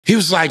He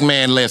was like,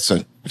 man,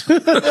 listen. You're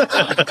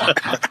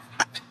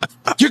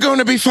going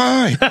to be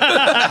fine.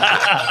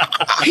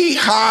 He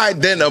high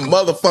than a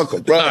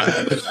motherfucker, bro.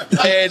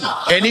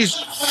 And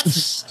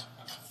he's,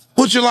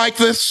 would you like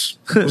this?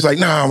 I was like,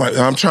 no,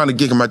 I'm trying to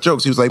gig in my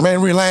jokes. He was like,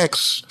 man,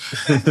 relax.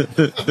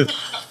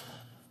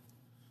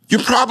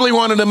 You're probably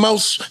one of the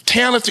most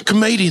talented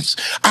comedians.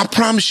 I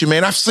promise you,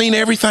 man, I've seen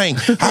everything.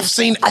 I've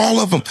seen all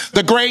of them.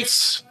 The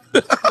greats.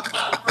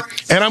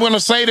 And I'm going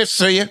to say this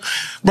to you.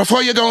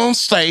 Before you go on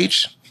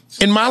stage,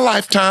 in my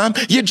lifetime,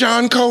 you're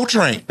John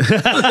Coltrane.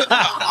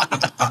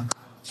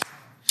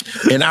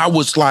 And I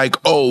was like,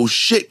 oh,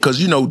 shit, because,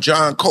 you know,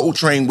 John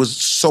Coltrane was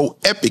so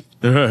epic.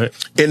 And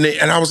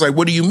I was like,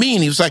 what do you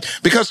mean? He was like,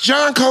 because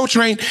John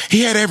Coltrane,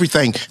 he had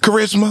everything.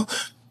 Charisma,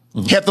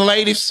 he had the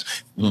ladies,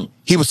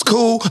 he was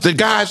cool, the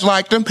guys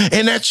liked him,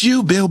 and that's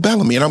you, Bill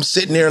Bellamy. And I'm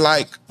sitting there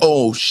like,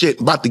 oh, shit,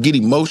 about to get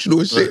emotional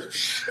and shit.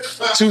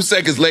 2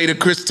 seconds later,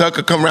 Chris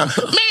Tucker come around,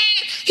 man,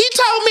 he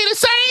told me the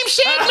same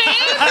shit,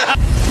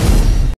 man.